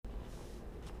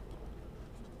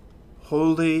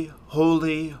Holy,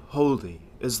 holy, holy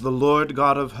is the Lord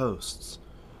God of hosts.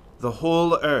 The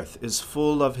whole earth is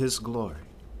full of his glory.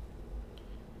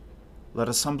 Let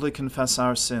us humbly confess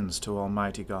our sins to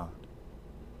Almighty God.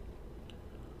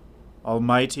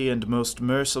 Almighty and most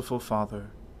merciful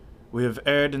Father, we have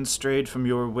erred and strayed from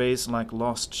your ways like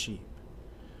lost sheep.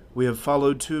 We have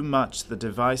followed too much the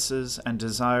devices and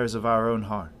desires of our own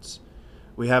hearts.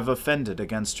 We have offended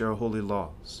against your holy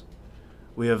laws.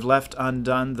 We have left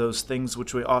undone those things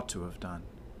which we ought to have done,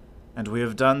 and we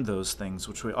have done those things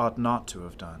which we ought not to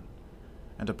have done.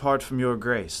 And apart from your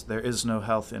grace, there is no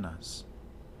health in us.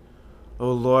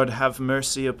 O Lord, have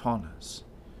mercy upon us.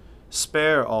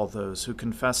 Spare all those who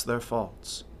confess their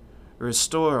faults.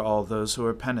 Restore all those who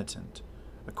are penitent,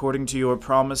 according to your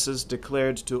promises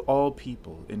declared to all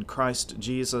people in Christ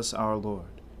Jesus our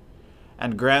Lord.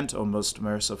 And grant, O most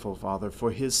merciful Father,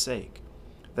 for his sake,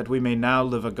 that we may now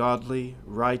live a godly,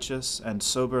 righteous, and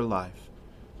sober life,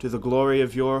 to the glory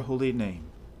of your holy name.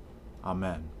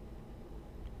 Amen.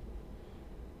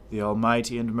 The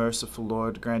Almighty and merciful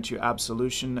Lord grant you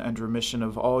absolution and remission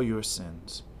of all your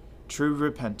sins, true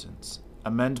repentance,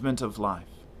 amendment of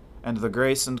life, and the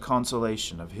grace and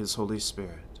consolation of his Holy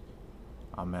Spirit.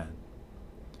 Amen.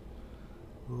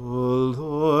 O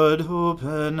Lord,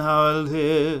 open our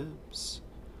lips,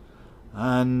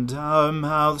 and our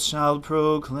mouth shall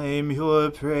proclaim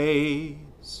your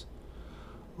praise.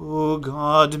 O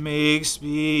God, make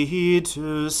speed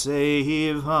to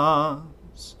save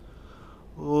us.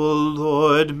 O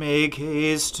Lord, make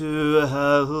haste to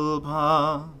help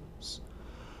us.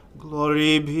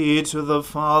 Glory be to the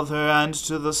Father, and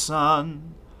to the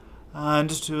Son, and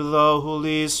to the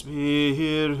Holy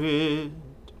Spirit,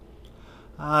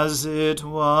 as it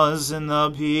was in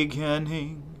the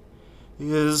beginning,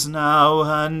 is now,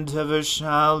 and ever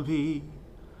shall be,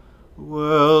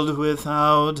 world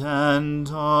without end.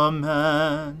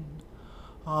 Amen.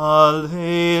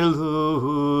 Alleluia.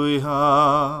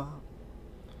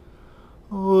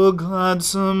 O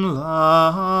gladsome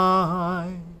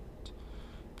light,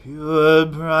 pure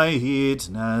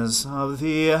brightness of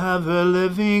the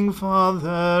ever-living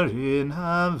Father in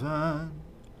heaven,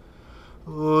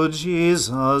 O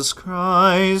Jesus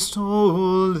Christ,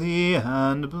 holy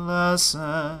and blessed,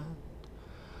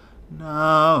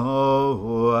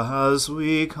 now as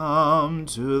we come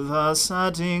to the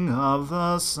setting of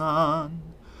the sun,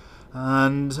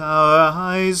 and our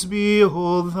eyes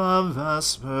behold the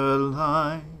vesper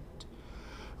light,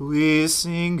 we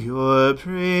sing your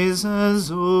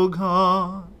praises, O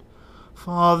God,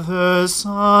 Father,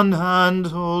 Son, and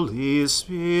Holy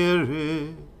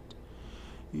Spirit.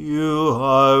 You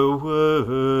are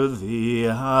worthy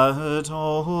at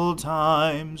all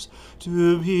times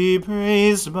to be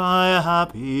praised by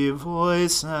happy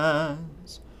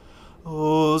voices,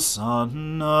 O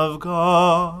Son of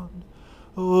God,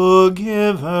 O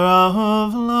Giver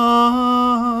of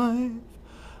life,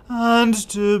 and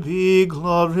to be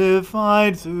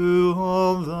glorified through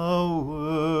all the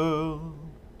worlds.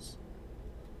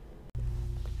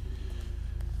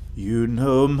 You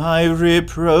know my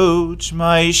reproach,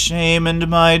 my shame, and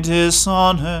my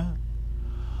dishonor.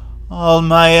 All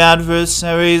my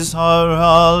adversaries are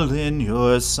all in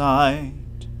your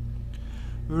sight.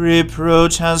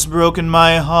 Reproach has broken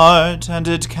my heart, and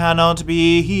it cannot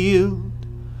be healed.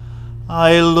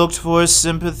 I looked for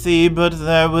sympathy, but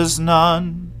there was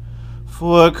none,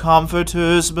 for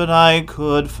comforters, but I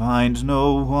could find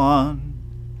no one.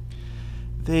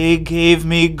 They gave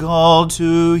me gall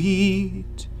to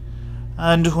eat,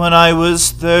 and when I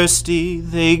was thirsty,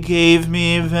 they gave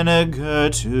me vinegar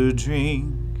to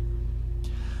drink.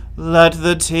 Let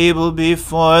the table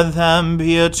before them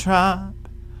be a trap,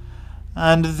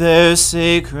 and their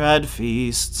sacred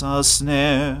feasts a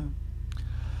snare.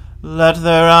 Let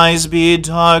their eyes be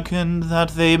darkened,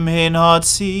 that they may not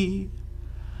see,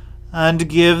 and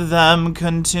give them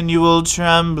continual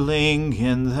trembling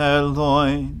in their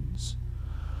loins.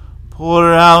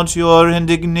 Pour out your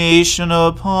indignation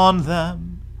upon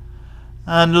them,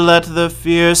 and let the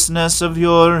fierceness of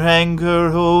your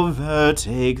anger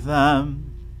overtake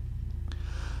them.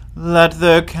 Let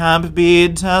their camp be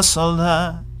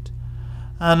desolate,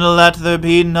 and let there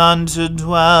be none to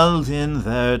dwell in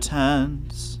their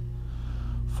tents.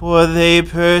 For they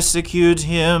persecute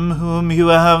him whom you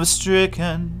have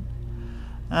stricken,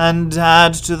 and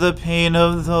add to the pain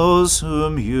of those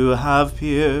whom you have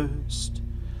pierced.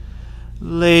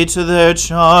 Lay to their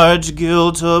charge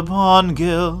guilt upon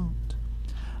guilt,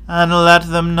 and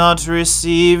let them not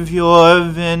receive your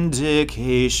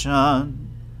vindication.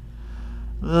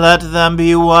 Let them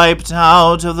be wiped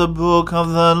out of the book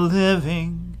of the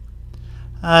living,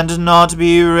 and not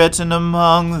be written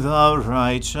among the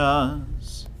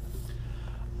righteous.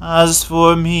 As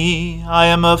for me, I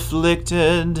am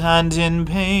afflicted and in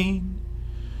pain.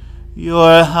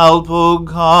 Your help, O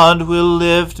God, will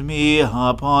lift me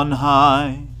up on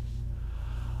high.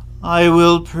 I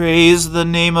will praise the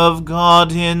name of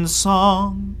God in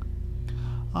song.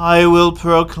 I will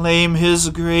proclaim his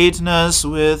greatness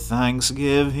with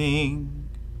thanksgiving.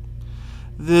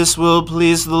 This will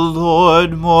please the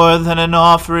Lord more than an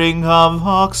offering of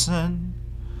oxen,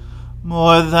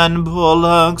 more than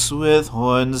bullocks with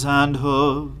horns and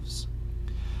hoofs.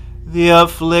 The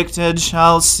afflicted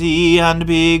shall see and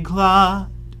be glad.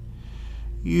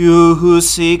 You who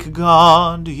seek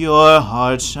God, your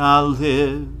heart shall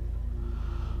live.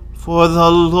 For the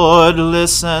Lord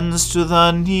listens to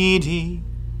the needy,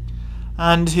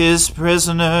 and his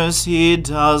prisoners he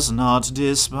does not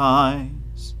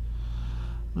despise.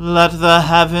 Let the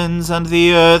heavens and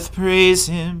the earth praise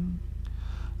him,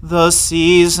 the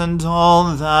seas and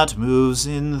all that moves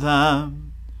in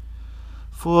them.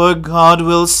 For God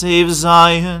will save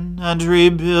Zion and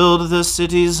rebuild the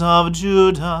cities of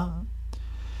Judah.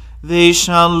 They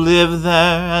shall live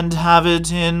there and have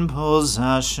it in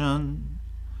possession.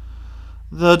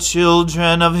 The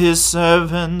children of his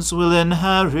servants will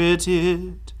inherit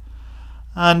it,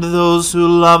 and those who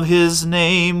love his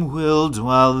name will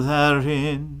dwell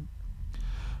therein.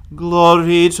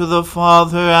 Glory to the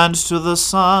Father, and to the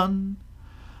Son,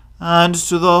 and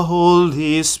to the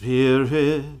Holy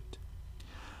Spirit,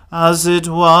 as it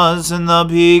was in the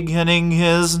beginning,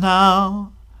 is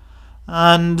now,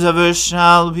 and ever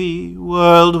shall be,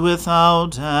 world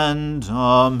without end.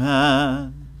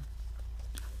 Amen.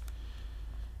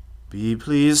 Be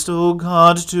pleased, O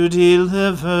God, to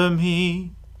deliver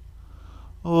me.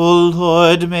 O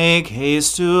Lord, make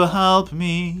haste to help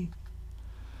me.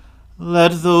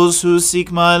 Let those who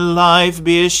seek my life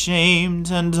be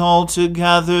ashamed and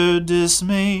altogether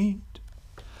dismayed.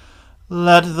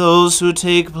 Let those who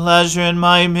take pleasure in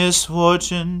my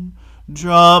misfortune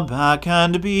draw back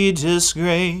and be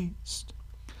disgraced.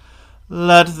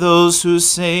 Let those who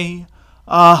say,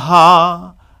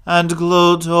 Aha, and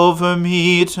gloat over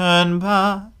me turn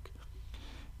back,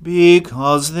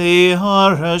 because they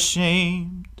are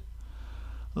ashamed.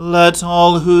 Let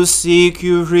all who seek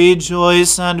you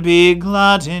rejoice and be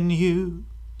glad in you.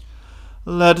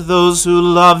 Let those who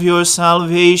love your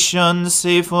salvation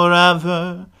say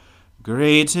forever,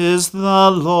 Great is the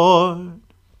Lord.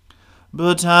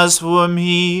 But as for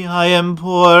me, I am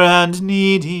poor and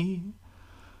needy.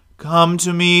 Come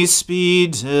to me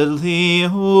speedily,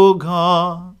 O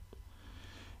God.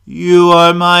 You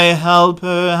are my helper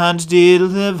and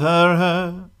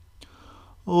deliverer.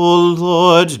 O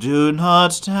Lord, do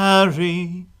not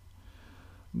tarry.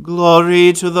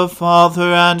 Glory to the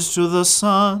Father, and to the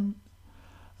Son,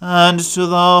 and to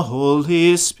the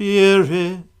Holy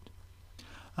Spirit,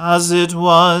 as it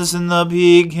was in the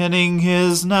beginning,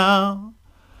 is now,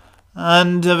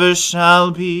 and ever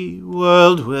shall be,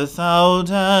 world without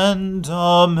end.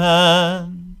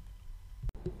 Amen.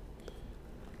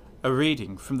 A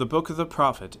reading from the book of the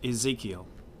prophet Ezekiel.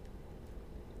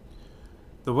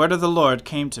 The word of the Lord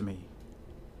came to me.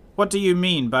 What do you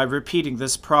mean by repeating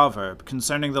this proverb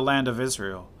concerning the land of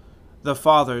Israel? The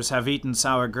fathers have eaten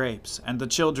sour grapes, and the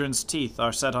children's teeth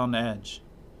are set on edge.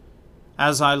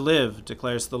 As I live,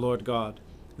 declares the Lord God,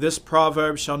 this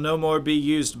proverb shall no more be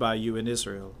used by you in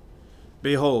Israel.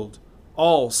 Behold,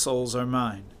 all souls are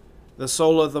mine. The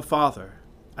soul of the Father,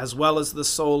 as well as the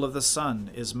soul of the Son,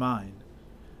 is mine.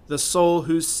 The soul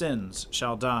who sins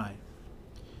shall die.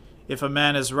 If a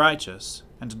man is righteous,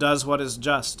 and does what is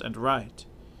just and right,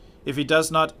 if he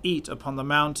does not eat upon the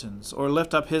mountains, or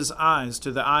lift up his eyes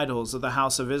to the idols of the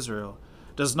house of Israel,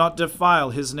 does not defile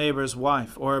his neighbor's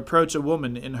wife, or approach a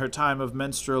woman in her time of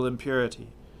menstrual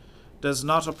impurity, does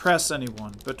not oppress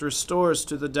anyone, but restores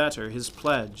to the debtor his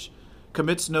pledge,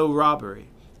 commits no robbery,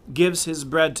 gives his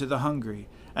bread to the hungry,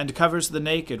 and covers the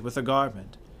naked with a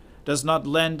garment, does not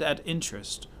lend at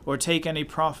interest, or take any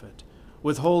profit,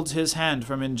 withholds his hand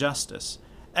from injustice,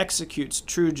 executes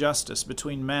true justice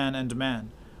between man and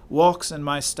man, walks in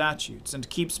my statutes, and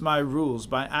keeps my rules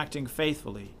by acting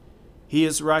faithfully. He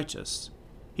is righteous.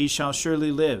 He shall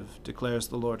surely live, declares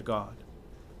the Lord God.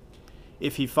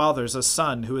 If he fathers a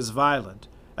son who is violent,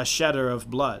 a shedder of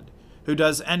blood, who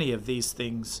does any of these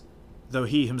things, though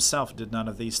he himself did none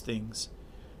of these things,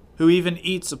 who even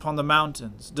eats upon the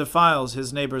mountains, defiles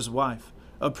his neighbor's wife,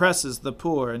 oppresses the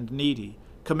poor and needy,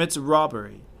 commits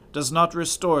robbery, does not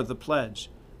restore the pledge,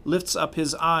 lifts up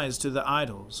his eyes to the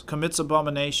idols, commits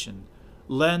abomination,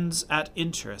 lends at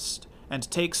interest, and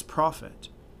takes profit,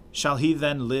 shall he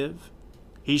then live?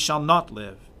 he shall not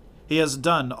live. He has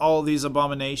done all these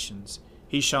abominations.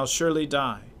 He shall surely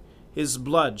die. His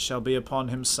blood shall be upon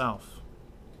himself.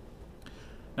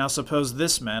 Now suppose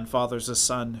this man fathers a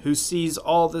son, who sees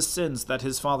all the sins that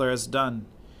his father has done.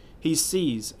 He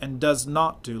sees and does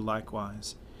not do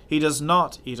likewise. He does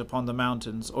not eat upon the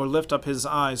mountains, or lift up his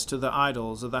eyes to the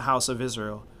idols of the house of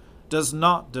Israel, does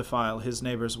not defile his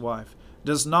neighbor's wife,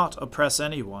 does not oppress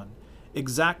anyone,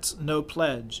 exacts no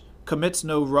pledge, commits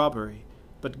no robbery,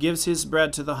 but gives his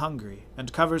bread to the hungry,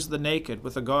 and covers the naked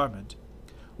with a garment,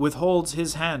 withholds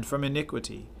his hand from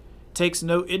iniquity, takes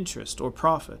no interest or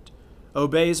profit,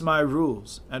 obeys my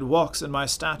rules, and walks in my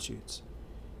statutes.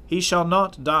 He shall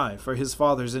not die for his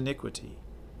father's iniquity.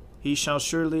 He shall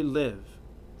surely live.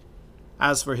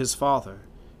 As for his father,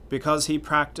 because he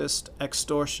practiced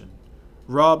extortion,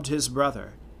 robbed his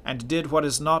brother, and did what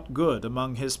is not good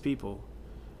among his people,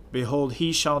 behold,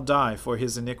 he shall die for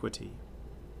his iniquity.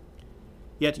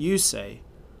 Yet you say,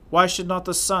 why should not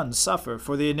the son suffer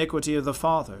for the iniquity of the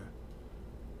father?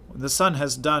 When the son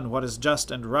has done what is just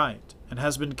and right, and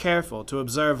has been careful to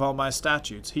observe all my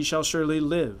statutes, he shall surely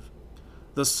live.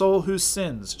 The soul who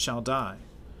sins shall die.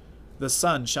 The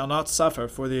son shall not suffer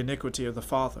for the iniquity of the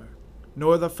father,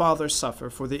 nor the father suffer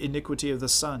for the iniquity of the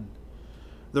son.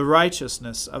 The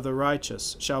righteousness of the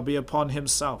righteous shall be upon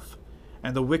himself,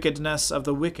 and the wickedness of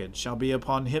the wicked shall be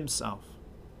upon himself.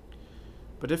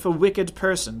 But if a wicked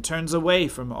person turns away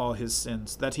from all his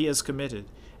sins that he has committed,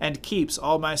 and keeps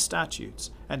all my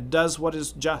statutes, and does what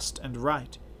is just and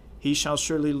right, he shall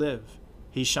surely live,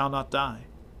 he shall not die.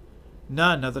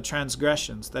 None of the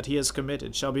transgressions that he has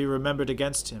committed shall be remembered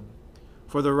against him.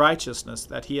 For the righteousness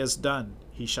that he has done,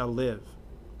 he shall live.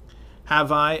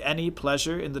 Have I any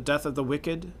pleasure in the death of the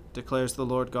wicked, declares the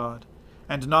Lord God,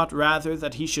 and not rather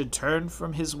that he should turn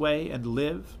from his way and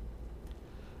live?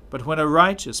 But when a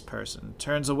righteous person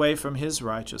turns away from his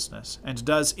righteousness, and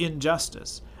does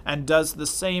injustice, and does the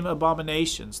same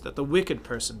abominations that the wicked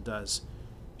person does,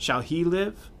 shall he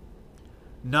live?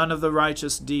 None of the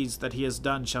righteous deeds that he has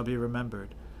done shall be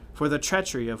remembered, for the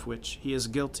treachery of which he is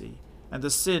guilty, and the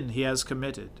sin he has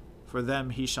committed, for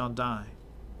them he shall die.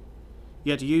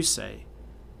 Yet you say,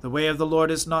 the way of the Lord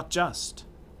is not just.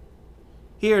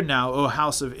 Hear now, O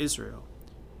house of Israel,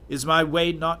 is my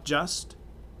way not just?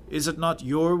 Is it not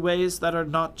your ways that are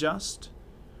not just?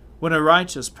 When a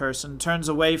righteous person turns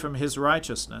away from his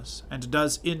righteousness, and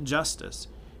does injustice,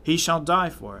 he shall die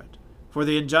for it. For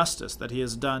the injustice that he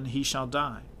has done, he shall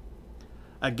die.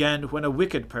 Again, when a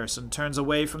wicked person turns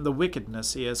away from the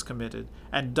wickedness he has committed,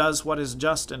 and does what is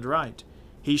just and right,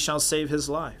 he shall save his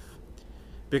life.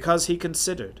 Because he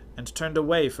considered, and turned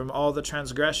away from all the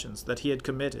transgressions that he had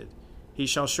committed, he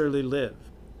shall surely live,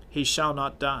 he shall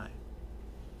not die.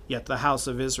 Yet the house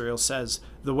of Israel says,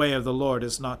 the way of the Lord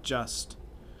is not just.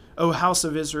 O house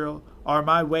of Israel, are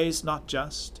my ways not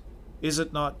just? Is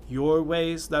it not your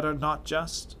ways that are not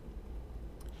just?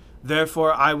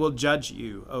 Therefore I will judge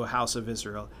you, O house of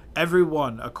Israel, every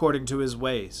one according to his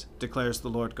ways, declares the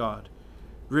Lord God.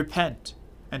 Repent,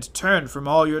 and turn from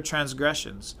all your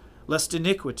transgressions, lest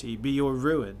iniquity be your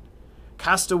ruin.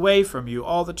 Cast away from you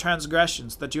all the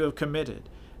transgressions that you have committed,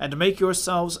 and make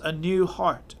yourselves a new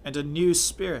heart and a new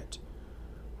spirit.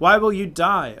 Why will you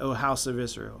die, O house of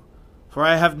Israel? For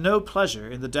I have no pleasure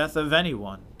in the death of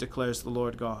anyone, declares the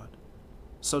Lord God.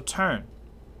 So turn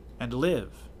and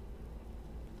live.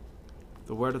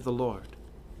 The word of the Lord.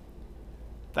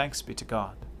 Thanks be to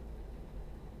God.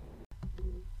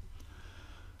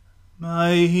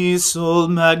 My soul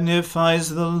magnifies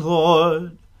the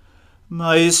Lord.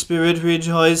 My spirit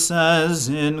rejoices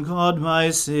in God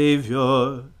my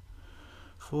Saviour.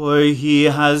 For he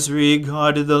has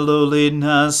regarded the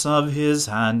lowliness of his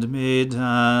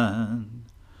handmaiden.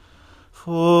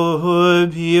 For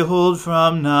behold,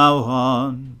 from now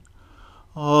on,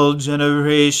 all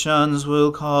generations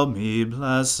will call me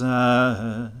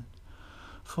blessed.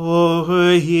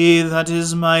 For he that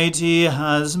is mighty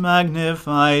has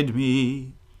magnified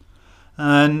me,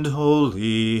 and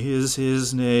holy is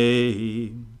his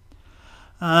name.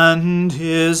 And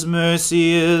his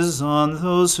mercy is on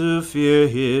those who fear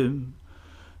him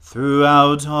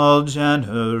throughout all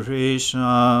generations.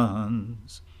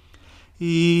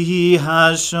 He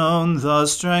has shown the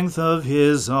strength of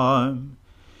his arm.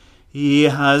 He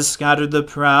has scattered the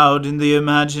proud in the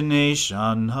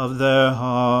imagination of their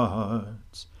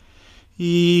hearts.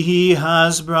 He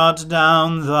has brought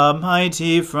down the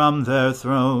mighty from their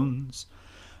thrones,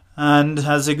 and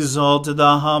has exalted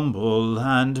the humble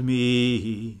and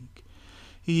meek.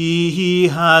 He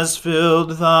has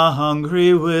filled the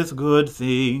hungry with good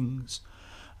things,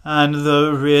 and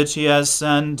the rich he has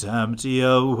sent empty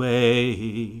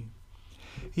away.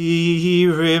 He,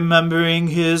 remembering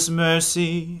his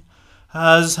mercy,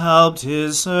 has helped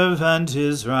his servant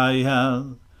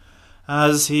Israel,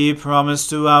 as he promised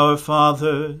to our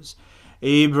fathers,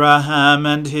 Abraham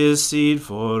and his seed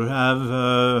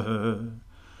forever.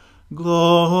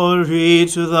 Glory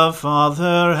to the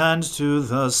Father, and to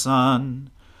the Son,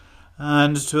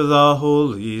 and to the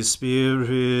Holy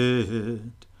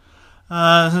Spirit,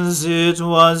 as it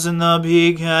was in the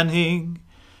beginning,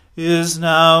 is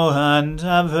now, and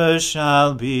ever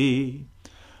shall be,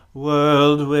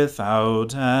 world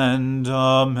without end.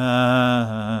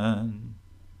 Amen.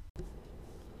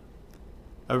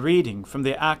 A reading from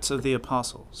the Acts of the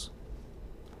Apostles.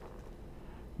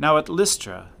 Now at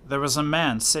Lystra there was a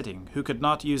man sitting who could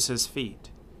not use his feet.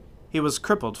 He was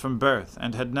crippled from birth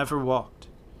and had never walked.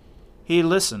 He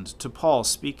listened to Paul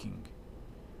speaking.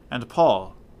 And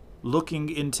Paul, looking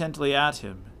intently at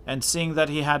him, and seeing that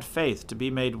he had faith to be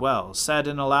made well, said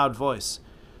in a loud voice,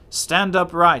 "Stand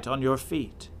upright on your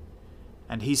feet."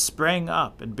 And he sprang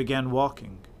up and began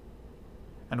walking.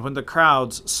 And when the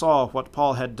crowds saw what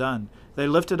Paul had done, they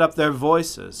lifted up their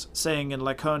voices, saying in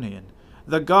Lycaonian,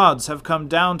 "The gods have come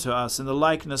down to us in the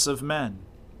likeness of men."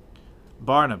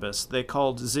 Barnabas they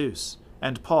called Zeus,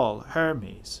 and Paul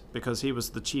Hermes, because he was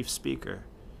the chief speaker.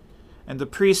 And the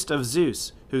priest of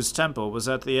Zeus, whose temple was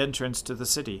at the entrance to the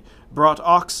city, brought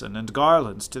oxen and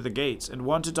garlands to the gates, and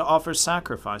wanted to offer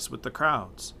sacrifice with the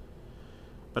crowds.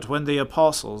 But when the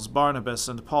apostles Barnabas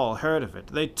and Paul heard of it,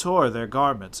 they tore their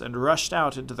garments and rushed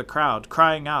out into the crowd,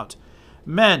 crying out,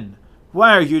 "Men,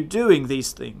 why are you doing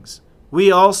these things? We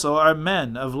also are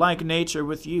men of like nature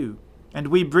with you, and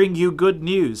we bring you good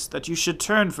news, that you should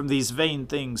turn from these vain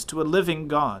things to a living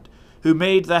God, who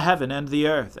made the heaven and the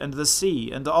earth and the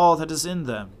sea and all that is in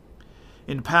them.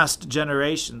 In past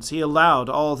generations he allowed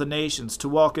all the nations to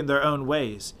walk in their own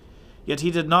ways, yet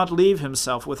he did not leave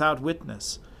himself without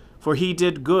witness. For he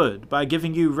did good by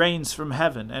giving you rains from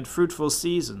heaven and fruitful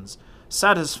seasons,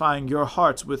 satisfying your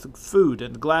hearts with food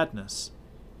and gladness."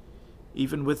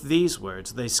 Even with these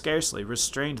words they scarcely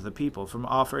restrained the people from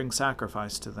offering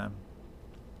sacrifice to them.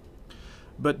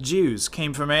 But Jews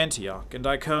came from Antioch and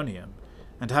Iconium,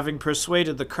 and having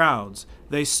persuaded the crowds,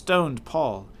 they stoned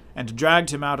Paul, and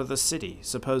dragged him out of the city,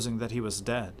 supposing that he was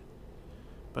dead.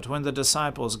 But when the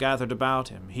disciples gathered about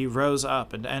him, he rose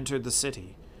up and entered the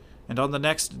city, and on the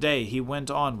next day he went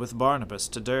on with Barnabas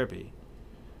to Derbe.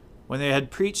 When they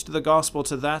had preached the gospel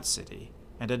to that city,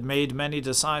 and had made many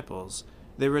disciples,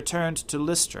 they returned to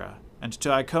Lystra, and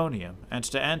to Iconium, and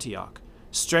to Antioch,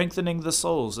 strengthening the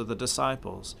souls of the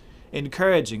disciples,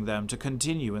 encouraging them to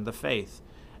continue in the faith,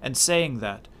 and saying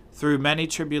that, through many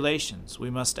tribulations, we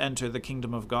must enter the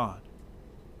kingdom of God.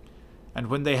 And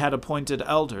when they had appointed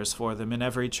elders for them in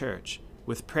every church,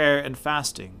 with prayer and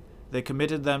fasting, they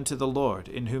committed them to the Lord,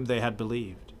 in whom they had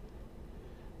believed.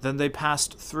 Then they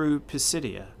passed through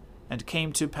Pisidia, and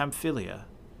came to Pamphylia.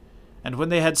 And when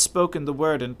they had spoken the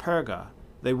word in Perga,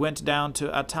 they went down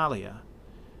to Attalia.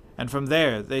 And from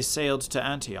there they sailed to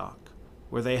Antioch,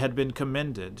 where they had been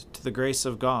commended to the grace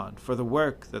of God for the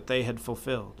work that they had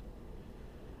fulfilled.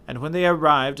 And when they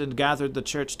arrived and gathered the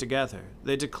church together,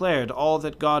 they declared all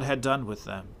that God had done with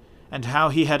them, and how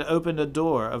he had opened a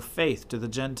door of faith to the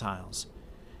Gentiles.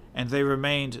 And they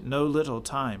remained no little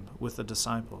time with the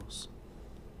disciples.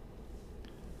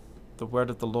 The word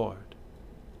of the Lord.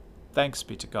 Thanks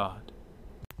be to God.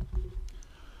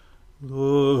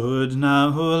 Lord, now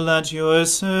let your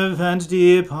servant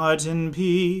depart in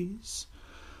peace,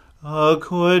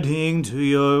 according to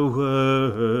your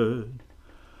word.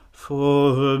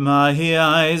 For my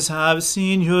eyes have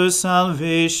seen your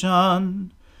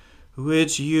salvation,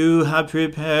 which you have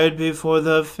prepared before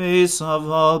the face of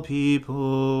all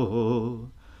people,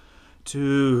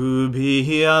 to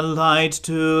be a light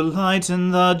to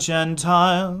lighten the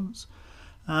Gentiles,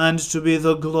 and to be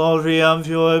the glory of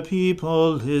your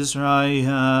people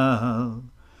Israel.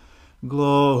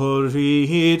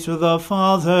 Glory to the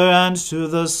Father, and to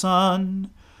the Son,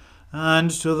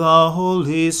 and to the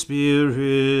Holy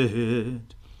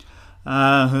Spirit,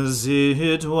 as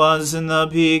it was in the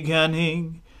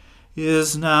beginning,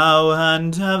 is now,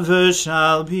 and ever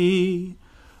shall be,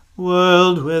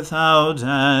 world without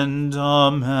end.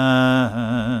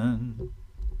 Amen.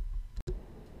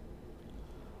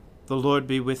 The Lord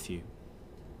be with you.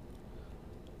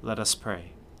 Let us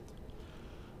pray.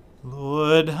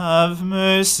 Lord, have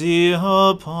mercy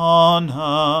upon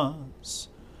us.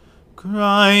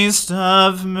 Christ,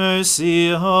 have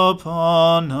mercy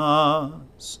upon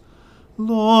us.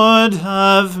 Lord,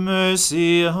 have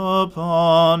mercy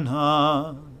upon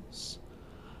us.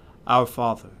 Our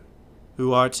Father,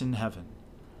 who art in heaven,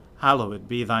 hallowed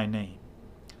be thy name.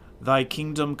 Thy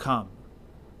kingdom come,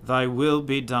 thy will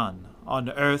be done,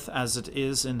 on earth as it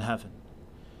is in heaven.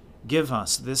 Give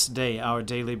us this day our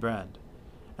daily bread,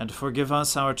 and forgive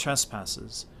us our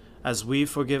trespasses, as we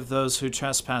forgive those who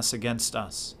trespass against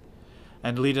us.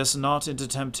 And lead us not into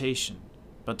temptation,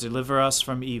 but deliver us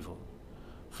from evil.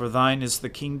 For thine is the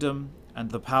kingdom, and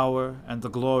the power, and the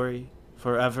glory,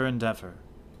 forever and ever.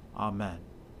 Amen.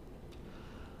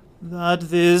 That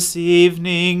this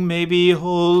evening may be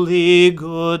holy,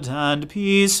 good, and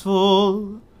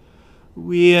peaceful,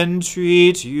 we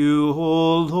entreat you,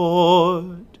 O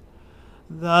Lord,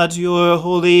 that your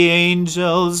holy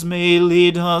angels may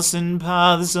lead us in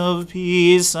paths of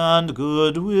peace and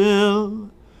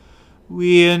goodwill.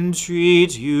 We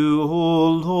entreat you, O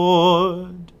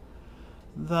Lord,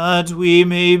 that we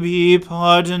may be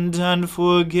pardoned and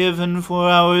forgiven for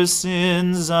our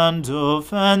sins and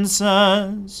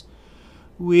offenses.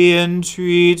 We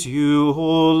entreat you,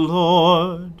 O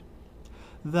Lord,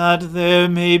 that there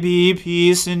may be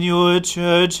peace in your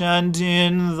church and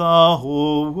in the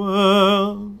whole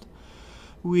world.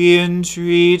 We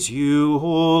entreat you,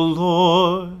 O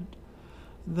Lord,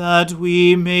 that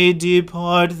we may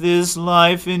depart this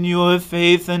life in your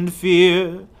faith and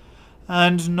fear,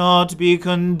 and not be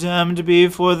condemned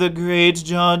before the great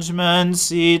judgment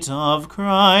seat of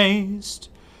Christ.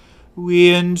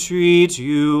 We entreat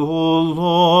you, O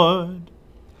Lord,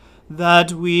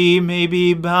 that we may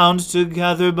be bound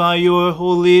together by your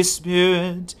Holy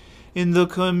Spirit in the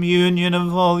communion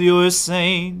of all your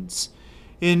saints,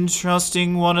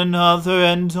 entrusting one another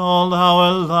and all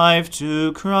our life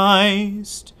to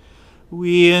Christ.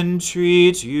 We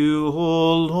entreat you,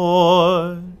 O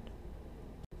Lord.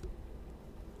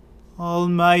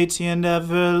 Almighty and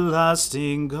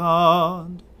everlasting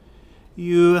God,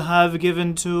 you have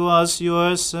given to us,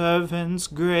 your servants,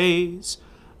 grace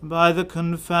by the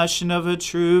confession of a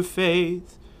true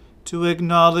faith to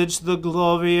acknowledge the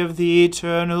glory of the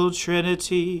eternal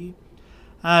Trinity,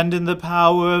 and in the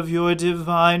power of your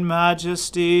divine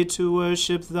majesty to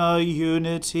worship the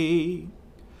unity.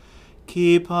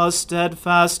 Keep us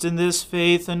steadfast in this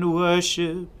faith and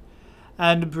worship,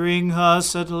 and bring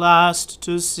us at last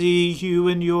to see you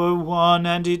in your one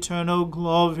and eternal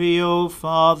glory, O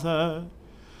Father,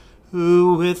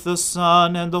 who with the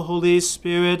Son and the Holy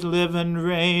Spirit live and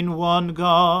reign one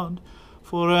God,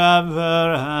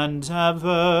 forever and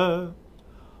ever.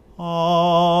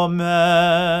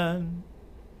 Amen.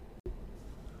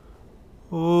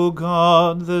 O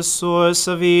God, the source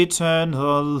of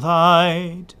eternal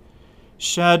light,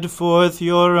 shed forth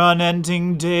your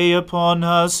unending day upon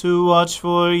us who watch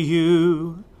for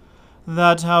you,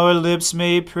 that our lips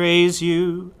may praise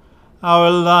you,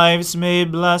 our lives may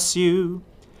bless you,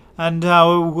 and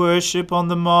our worship on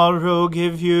the morrow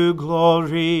give you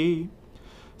glory.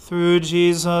 Through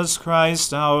Jesus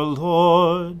Christ our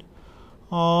Lord.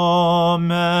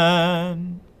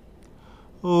 Amen.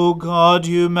 O God,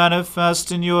 you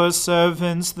manifest in your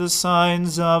servants the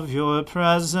signs of your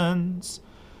presence.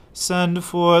 Send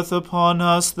forth upon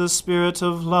us the Spirit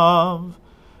of love,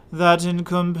 that in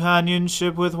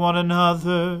companionship with one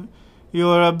another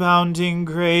your abounding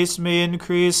grace may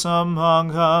increase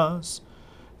among us.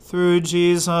 Through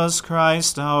Jesus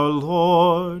Christ our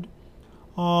Lord.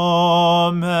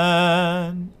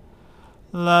 Amen.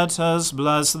 Let us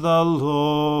bless the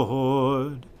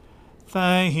Lord.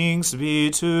 Thanks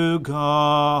be to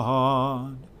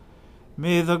God.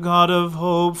 May the God of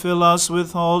hope fill us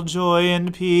with all joy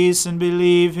and peace in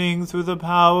believing through the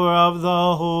power of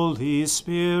the Holy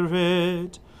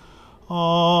Spirit.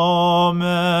 Amen.